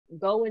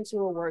go into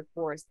a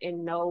workforce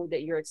and know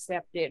that you're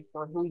accepted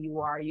for who you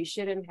are. You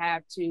shouldn't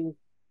have to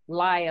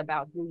lie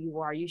about who you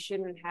are. You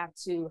shouldn't have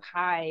to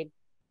hide,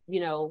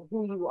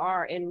 who you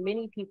are. And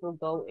many people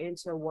go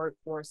into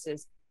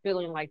workforces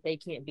feeling like they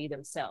can't be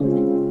themselves.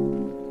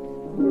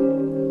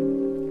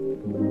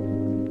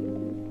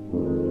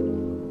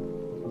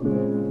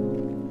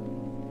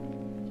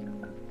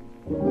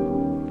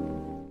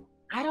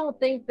 I don't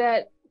think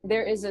that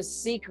there is a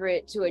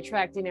secret to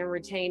attracting and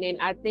retaining.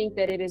 I think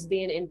that it is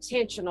being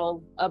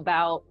intentional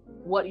about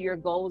what your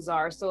goals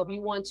are. So if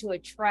you want to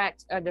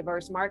attract a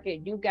diverse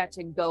market, you've got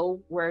to go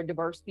where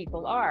diverse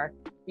people are.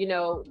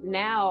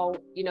 Now,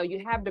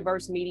 you have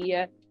diverse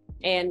media,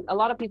 and a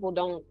lot of people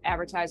don't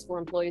advertise for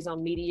employees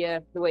on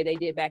media the way they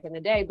did back in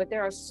the day, but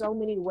there are so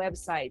many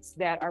websites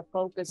that are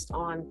focused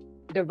on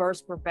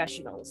diverse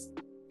professionals.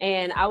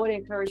 And I would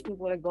encourage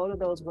people to go to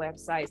those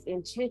websites,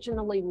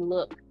 intentionally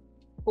look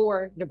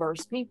for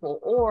diverse people.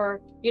 Or,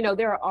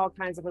 there are all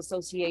kinds of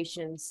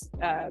associations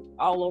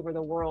all over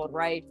the world,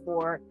 right?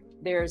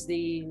 There's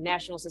the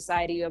National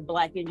Society of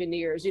Black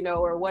Engineers,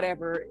 or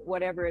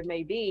whatever it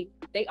may be.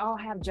 They all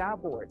have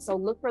job boards. So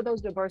look for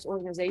those diverse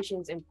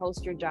organizations and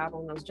post your job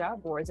on those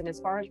job boards. And as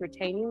far as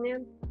retaining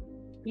them,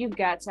 you've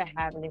got to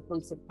have an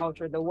inclusive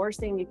culture. The worst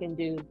thing you can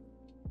do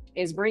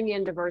is bring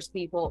in diverse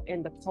people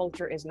and the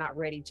culture is not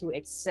ready to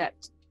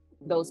accept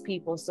those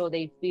people, so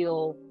they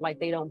feel like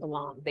they don't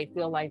belong. They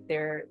feel like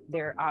they're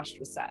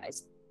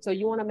ostracized. So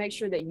you want to make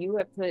sure that you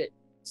have put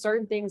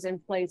certain things in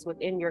place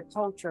within your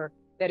culture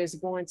that is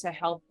going to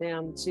help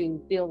them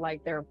to feel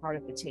like they're a part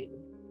of the team.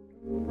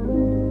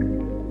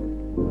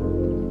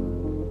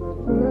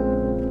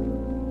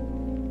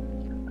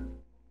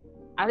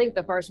 I think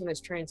the first one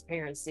is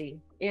transparency.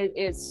 It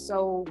is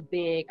so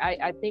big.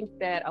 I think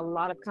that a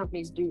lot of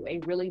companies do a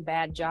really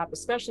bad job,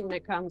 especially when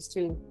it comes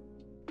to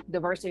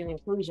diversity and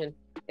inclusion.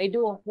 They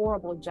do a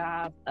horrible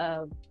job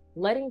of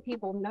letting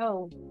people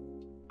know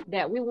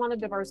that we want a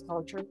diverse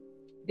culture.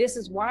 This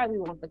is why we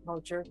want the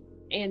culture,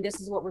 and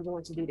this is what we're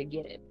going to do to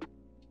get it.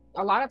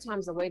 A lot of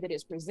times the way that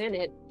it's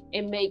presented,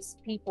 it makes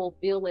people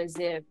feel as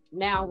if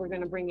now we're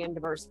going to bring in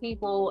diverse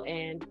people,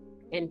 and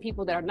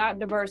people that are not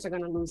diverse are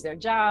going to lose their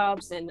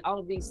jobs and all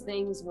of these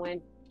things,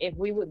 when if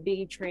we would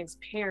be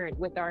transparent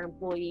with our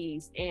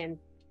employees and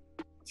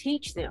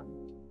teach them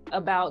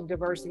about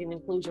diversity and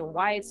inclusion,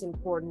 why it's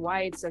important,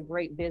 why it's a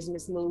great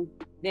business move,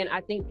 then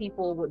I think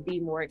people would be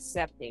more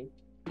accepting.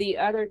 The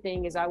other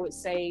thing is, I would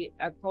say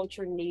a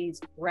culture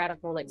needs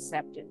radical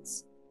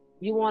acceptance.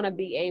 You want to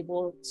be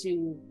able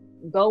to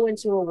go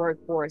into a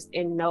workforce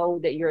and know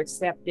that you're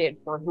accepted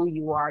for who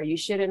you are. You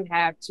shouldn't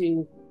have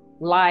to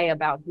lie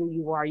about who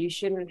you are. You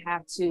shouldn't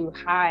have to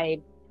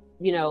hide,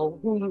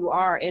 who you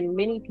are. And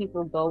many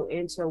people go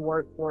into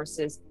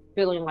workforces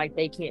feeling like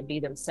they can't be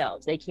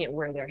themselves. They can't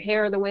wear their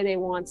hair the way they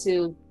want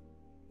to.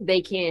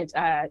 They can't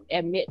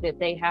admit that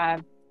they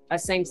have a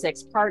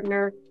same-sex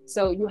partner.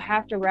 So you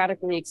have to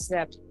radically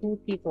accept who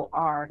people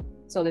are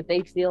so that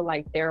they feel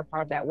like they're a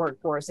part of that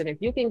workforce. And if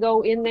you can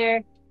go in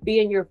there, be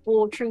in your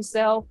full true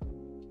self,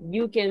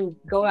 you can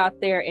go out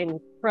there and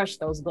crush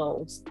those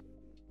goals.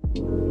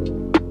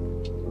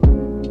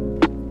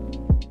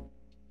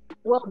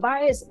 Well,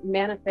 bias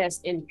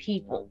manifests in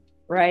people,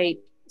 right?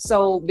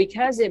 So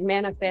because it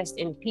manifests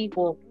in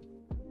people,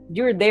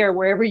 you're there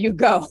wherever you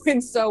go.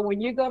 And so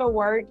when you go to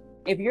work,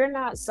 if you're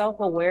not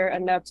self-aware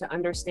enough to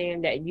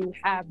understand that you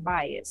have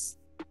bias,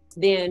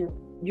 then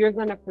you're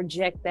going to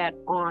project that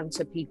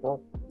onto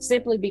people,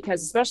 simply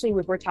because, especially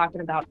if we're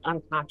talking about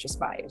unconscious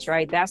bias,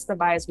 right? That's the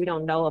bias we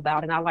don't know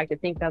about. And I like to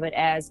think of it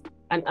as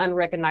an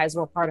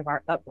unrecognizable part of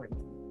our upbringing.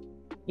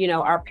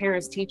 Our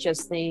parents teach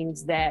us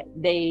things that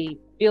they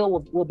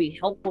feel will be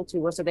helpful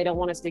to us, or they don't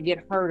want us to get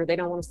hurt, or they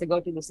don't want us to go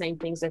through the same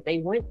things that they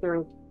went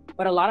through.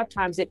 But a lot of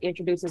times it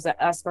introduces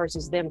a us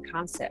versus them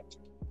concept.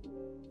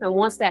 And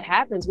once that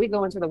happens, we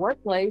go into the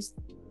workplace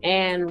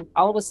and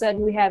all of a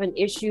sudden we have an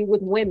issue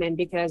with women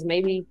because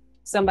maybe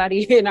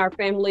somebody in our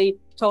family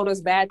told us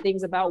bad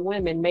things about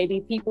women, maybe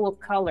people of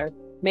color,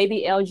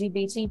 maybe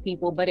LGBT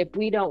people. But if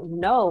we don't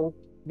know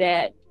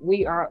that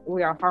we are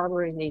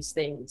harboring these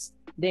things,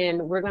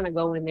 then we're going to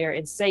go in there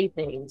and say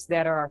things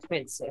that are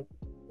offensive.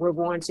 We're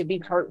going to be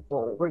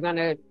hurtful. We're going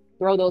to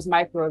throw those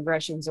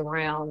microaggressions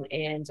around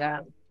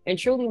and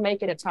truly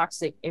make it a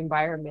toxic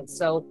environment.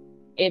 So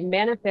it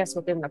manifests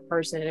within the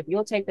person. And if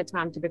you'll take the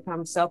time to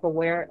become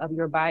self-aware of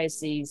your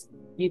biases,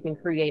 you can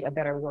create a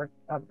better work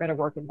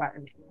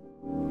environment.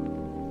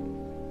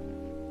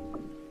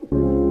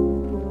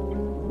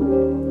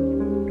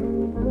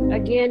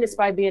 Again, it's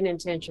by being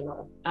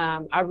intentional.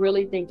 I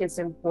really think it's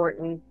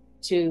important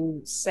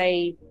to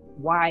say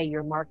why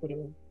you're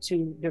marketing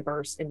to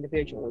diverse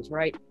individuals,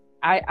 right?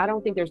 I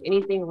don't think there's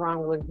anything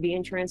wrong with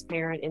being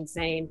transparent and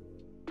saying,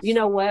 you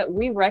know what,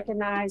 we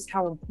recognize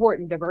how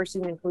important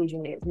diversity and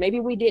inclusion is. Maybe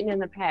we didn't in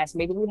the past,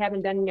 maybe we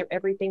haven't done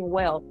everything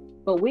well,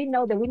 but we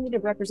know that we need to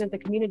represent the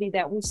community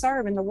that we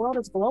serve, and the world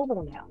is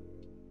global now.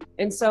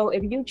 And so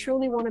if you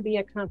truly want to be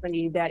a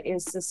company that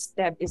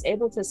is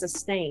able to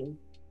sustain,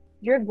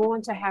 you're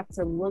going to have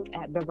to look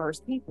at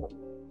diverse people.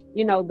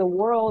 You know, the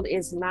world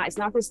is not, it's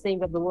not this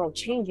thing of the world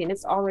changing,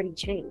 it's already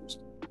changed.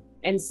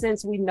 And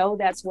since we know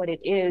that's what it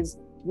is,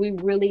 we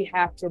really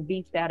have to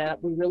beef that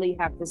up. We really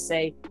have to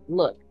say,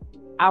 look,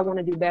 I want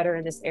to do better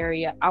in this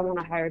area. I want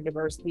to hire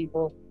diverse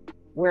people.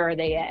 Where are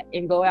they at?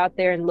 And go out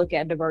there and look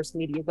at diverse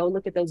media. Go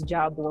look at those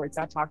job boards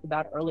I talked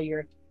about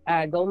earlier.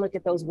 Go look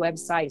at those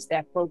websites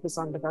that focus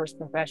on diverse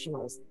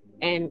professionals,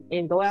 and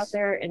go out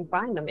there and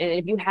find them. And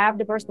if you have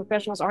diverse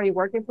professionals already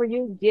working for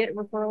you, get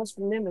referrals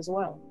from them as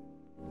well.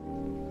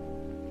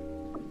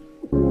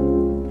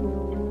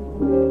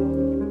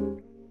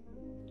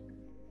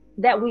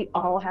 That we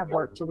all have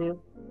work to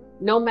do,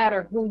 no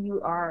matter who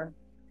you are.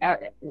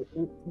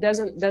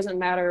 Doesn't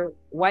matter,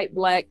 white,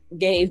 black,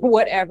 gay,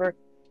 whatever.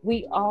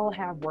 We all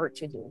have work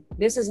to do.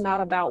 This is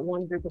not about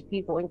one group of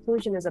people.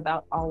 Inclusion is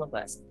about all of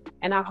us.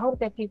 And I hope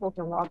that people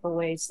can walk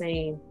away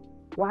saying,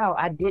 wow,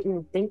 I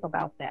didn't think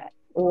about that,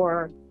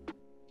 or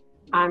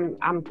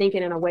I'm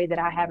thinking in a way that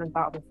I haven't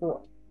thought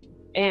before.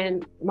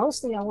 And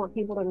mostly I want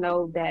people to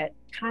know that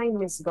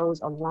kindness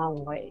goes a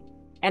long way.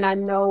 And I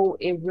know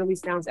it really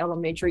sounds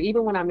elementary,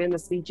 even when I'm in the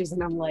speeches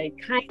and I'm like,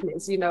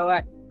 kindness, you know,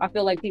 I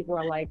feel like people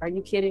are like, are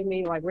you kidding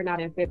me? Like, we're not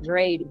in 5th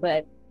grade.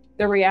 But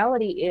the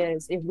reality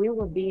is, if we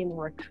were being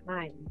more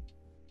kind,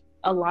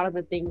 a lot of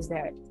the things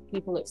that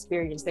people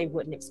experience, they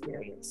wouldn't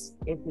experience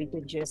if we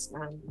could just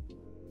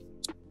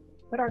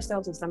put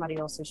ourselves in somebody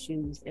else's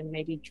shoes and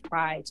maybe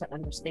try to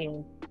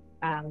understand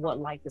what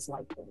life is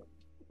like for them.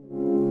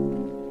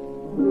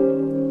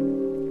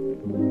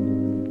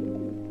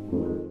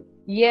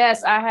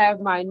 Yes, I have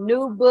my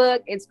new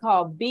book. It's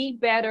called Be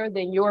Better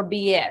Than Your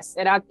BS.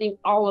 And I think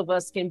all of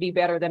us can be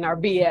better than our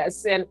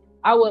BS. And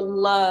I would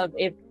love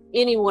if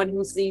anyone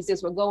who sees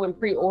this will go and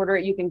pre-order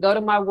it. You can go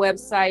to my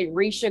website,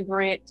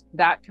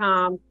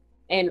 rishagrant.com,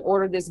 and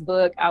order this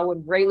book. I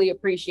would greatly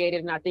appreciate it.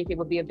 And I think it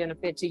would be a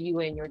benefit to you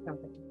and your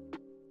company.